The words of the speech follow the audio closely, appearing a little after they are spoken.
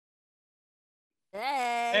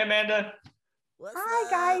Hey. Hey, Amanda.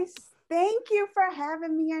 Hi, guys. Thank you for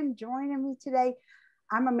having me and joining me today.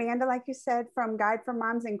 I'm Amanda, like you said, from Guide for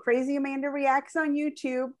Moms and Crazy Amanda Reacts on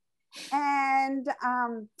YouTube. And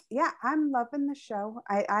yeah, I'm loving the show.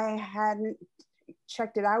 I hadn't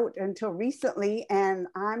checked it out until recently, and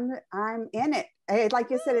I'm in it. Like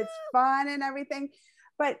you said, it's fun and everything.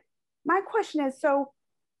 But my question is, so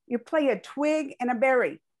you play a Twig and a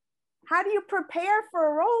berry. How do you prepare for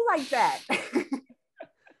a role like that?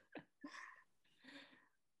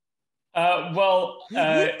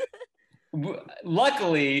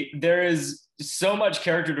 Luckily, there is so much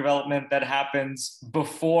character development that happens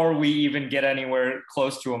before we even get anywhere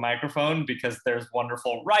close to a microphone, because there's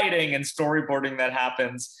wonderful writing and storyboarding that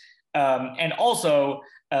happens. And also,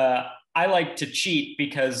 I like to cheat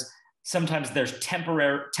because sometimes there's temp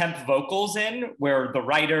vocals in where the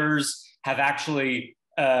writers have actually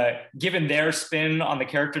given their spin on the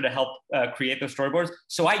character to help create those storyboards.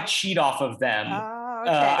 So I cheat off of them. Oh,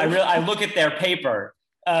 okay. I look at their paper.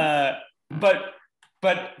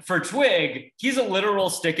 But for Twig, he's a literal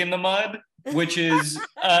stick in the mud, which is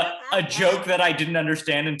a joke that I didn't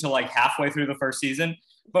understand until like halfway through the first season.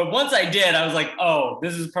 But once I did, I was like, oh,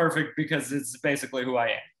 this is perfect because it's basically who I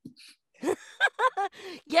am.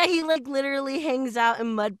 Yeah, he like literally hangs out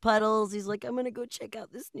in mud puddles. He's like, I'm gonna go check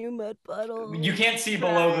out this new mud puddle. You can't see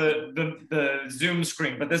below the Zoom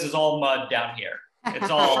screen, but this is all mud down here. It's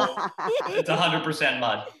 100%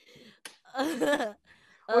 mud.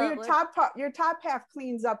 Well, your top half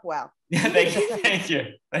cleans up well. Yeah, thank you.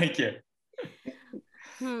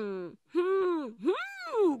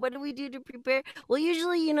 What do we do to prepare? Well,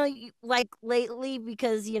 usually, like lately,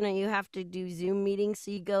 because, you have to do Zoom meetings.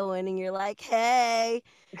 So you go in and you're like, hey,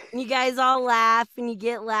 and you guys all laugh and you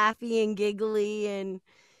get laughy and giggly. And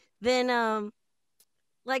then,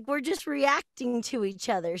 like, we're just reacting to each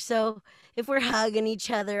other. So if we're hugging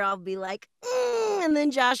each other, I'll be like, and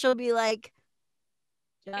then Josh will be like,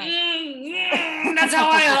 that's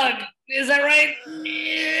how I hug. Is that right?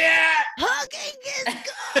 Yeah. Hugging is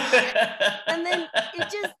good. And then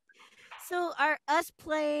us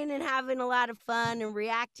playing and having a lot of fun and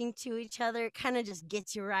reacting to each other, it kind of just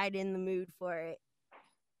gets you right in the mood for it.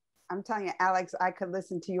 I'm telling you, Alex, I could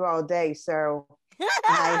listen to you all day. So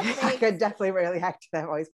I could definitely react to that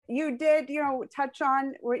voice. You did, touch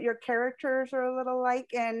on what your characters are a little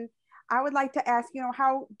like. And I would like to ask,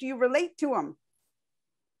 how do you relate to them?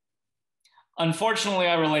 Unfortunately,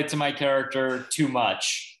 I relate to my character too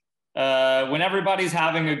much. When everybody's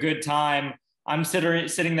having a good time, I'm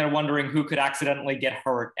sitting there wondering who could accidentally get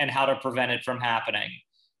hurt and how to prevent it from happening.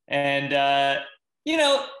 And,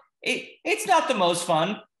 it's not the most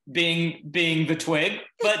fun being the Twig,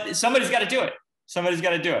 but somebody's got to do it.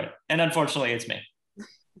 And unfortunately, it's me.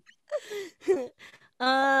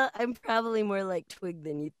 I'm probably more like Twig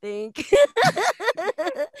than you think.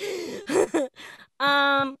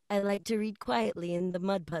 I like to read quietly in the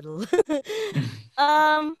mud puddle.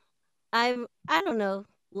 I don't know.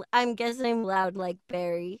 I'm guessing I'm loud like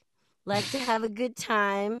Barry. Like to have a good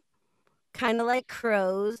time. Kind of like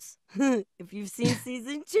crows. If you've seen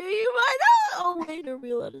season 2, you might know. Oh wait, are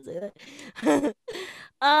we allowed to say that?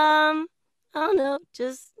 I don't know.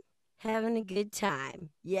 Just having a good time.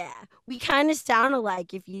 Yeah. We kind of sound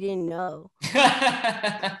alike if you didn't know.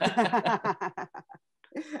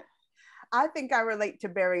 I think I relate to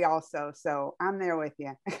Barry also, so I'm there with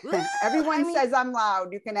you. Everyone says I'm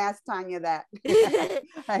loud. You can ask Tanya that.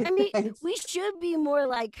 We should be more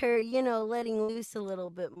like her, letting loose a little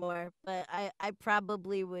bit more. But I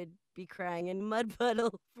probably would be crying in mud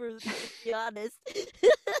puddle, to be honest.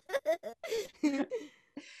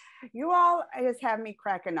 You all just have me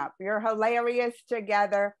cracking up. You're hilarious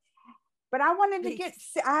together. But I wanted to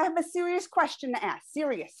I have a serious question to ask.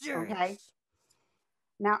 Serious. Okay.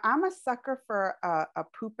 Now, I'm a sucker for a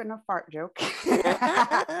poop and a fart joke.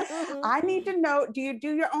 I need to know, do you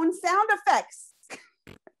do your own sound effects?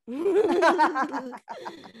 Yeah,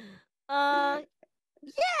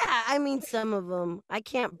 some of them. I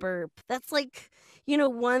can't burp. That's like,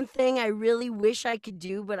 one thing I really wish I could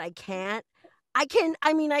do, but I can't. I can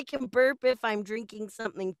burp if I'm drinking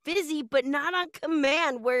something fizzy, but not on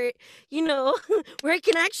command where, where I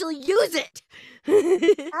can actually use it.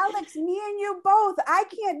 Alex, me and you both. I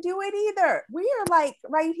can't do it either. We are like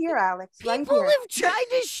right here, Alex. People have tried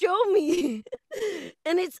to show me.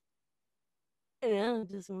 And it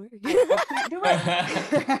doesn't work. I can't do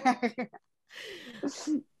it.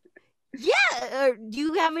 Yeah. Do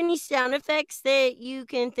you have any sound effects that you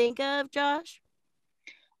can think of, Josh?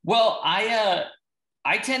 Well, I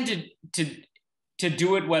tend to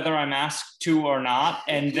do it whether I'm asked to or not,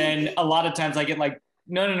 and then a lot of times I get like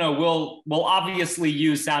No. We'll obviously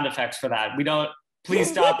use sound effects for that. We don't.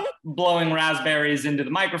 Please stop blowing raspberries into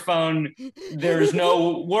the microphone. There's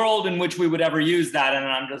no world in which we would ever use that. And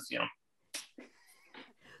I'm just,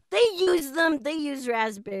 They use them. They use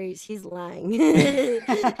raspberries. He's lying.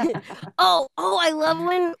 Oh, I love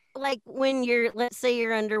when you're, let's say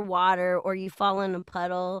you're underwater or you fall in a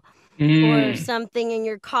puddle or something and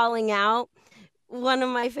you're calling out. One of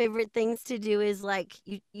my favorite things to do is like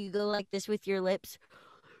you go like this with your lips.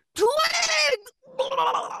 Twig!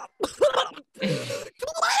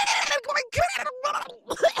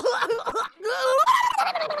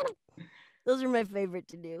 Those are my favorite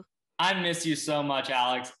to do. I miss you so much,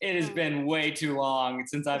 Alex. It has been way too long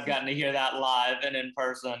since I've gotten to hear that live and in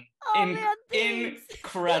person. Oh, man, thanks.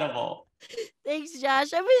 Incredible. Thanks,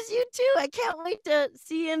 Josh. I miss you too. I can't wait to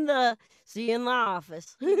see you in the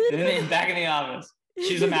office. Back in the office.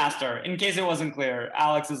 She's a master. In case it wasn't clear,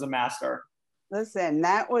 Alex is a master. Listen,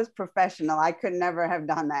 that was professional. I could never have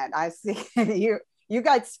done that. I see you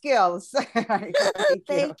got skills.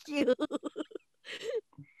 Thank you.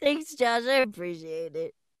 Thanks, Josh. I appreciate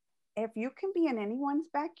it. If you can be in anyone's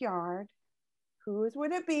backyard, whose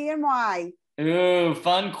would it be and why? Ooh,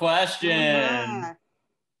 fun question.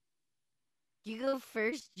 You go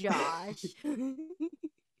first, Josh.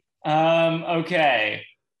 Okay.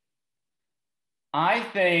 I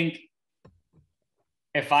think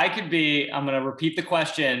if I could be, I'm going to repeat the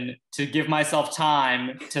question to give myself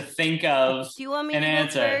time to think of Do you want me an to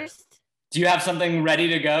answer. Go first? Do you have something ready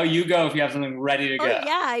to go? You go if you have something ready to go. Oh,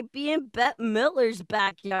 yeah. I'd be in Bette Midler's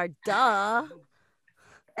backyard. Duh.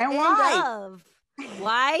 And why?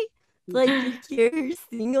 Why? Like, you hear her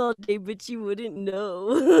sing all day, but you wouldn't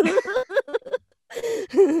know.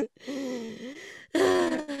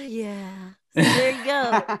 Yeah. So there you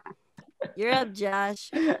go. You're up, Josh.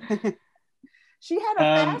 She had a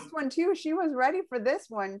fast one, too. She was ready for this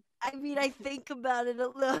one. I mean, I think about it a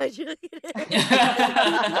lot.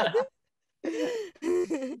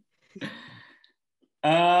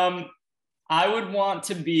 I would want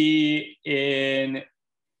to be in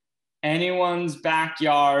anyone's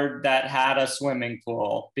backyard that had a swimming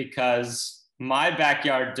pool because my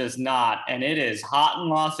backyard does not, and it is hot in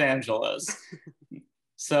Los Angeles.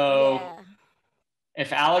 So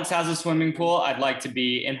if Alex has a swimming pool, I'd like to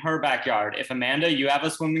be in her backyard. If Amanda, you have a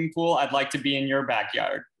swimming pool, I'd like to be in your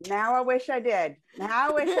backyard. Now I wish I did. I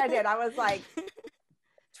was like,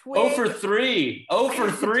 Twig. 0 for 3. 0 for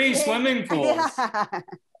 3 swimming pools. Yeah.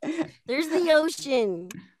 There's the ocean.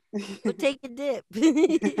 We'll take a dip.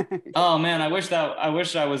 Oh man, I wish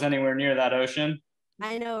I was anywhere near that ocean.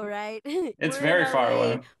 I know, right? It's very far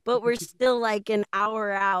away. But we're still like an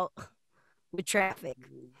hour out with traffic.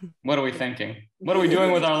 What are we thinking? What are we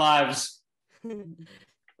doing with our lives?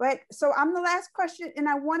 But so I'm the last question, and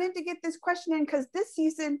I wanted to get this question in because this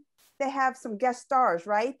season they have some guest stars,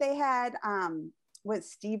 right? They had with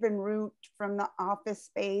Stephen Root from The Office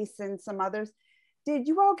Space and some others. Did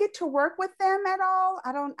you all get to work with them at all?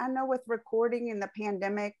 I know with recording in the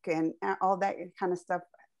pandemic and all that kind of stuff,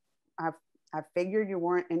 I figured you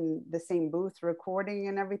weren't in the same booth recording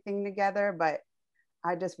and everything together, but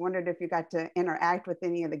I just wondered if you got to interact with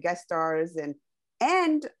any of the guest stars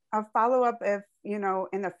and a follow-up if, in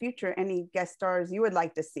the future, any guest stars you would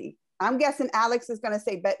like to see. I'm guessing Alex is going to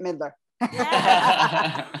say Bette Midler.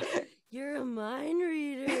 Yeah. You're a mind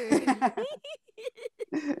reader.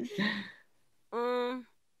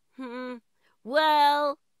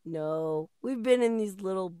 Well, no, we've been in these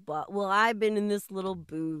little I've been in this little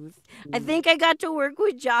booth. I think I got to work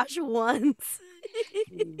with Josh once.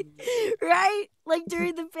 Right? Like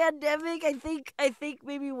during the pandemic, I think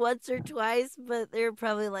maybe once or twice, but they were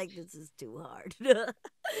probably like, this is too hard.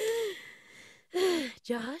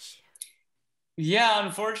 Josh? Yeah,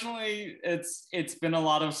 unfortunately, it's been a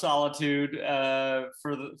lot of solitude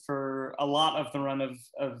for a lot of the run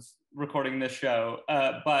of recording this show.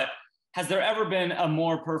 But has there ever been a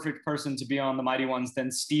more perfect person to be on The Mighty Ones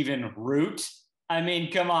than Stephen Root? I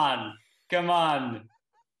mean, come on.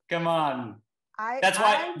 That's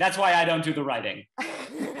why I don't do the writing.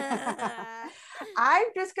 I'm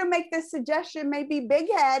just gonna make this suggestion, maybe Big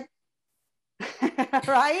Head.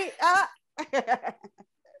 Right?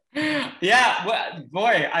 Yeah, well,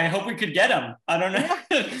 boy, I hope we could get him. I don't know.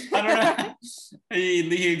 I don't know.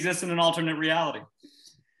 He exists in an alternate reality.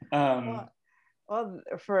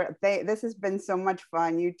 This has been so much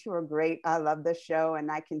fun. You two are great. I love this show,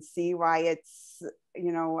 and I can see why it's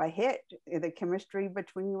a hit. The chemistry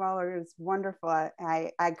between you all is wonderful.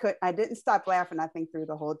 I didn't stop laughing, I think, through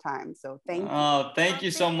the whole time. So thank you. Oh, thank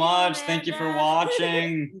you so much. Thank you for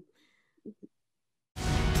watching.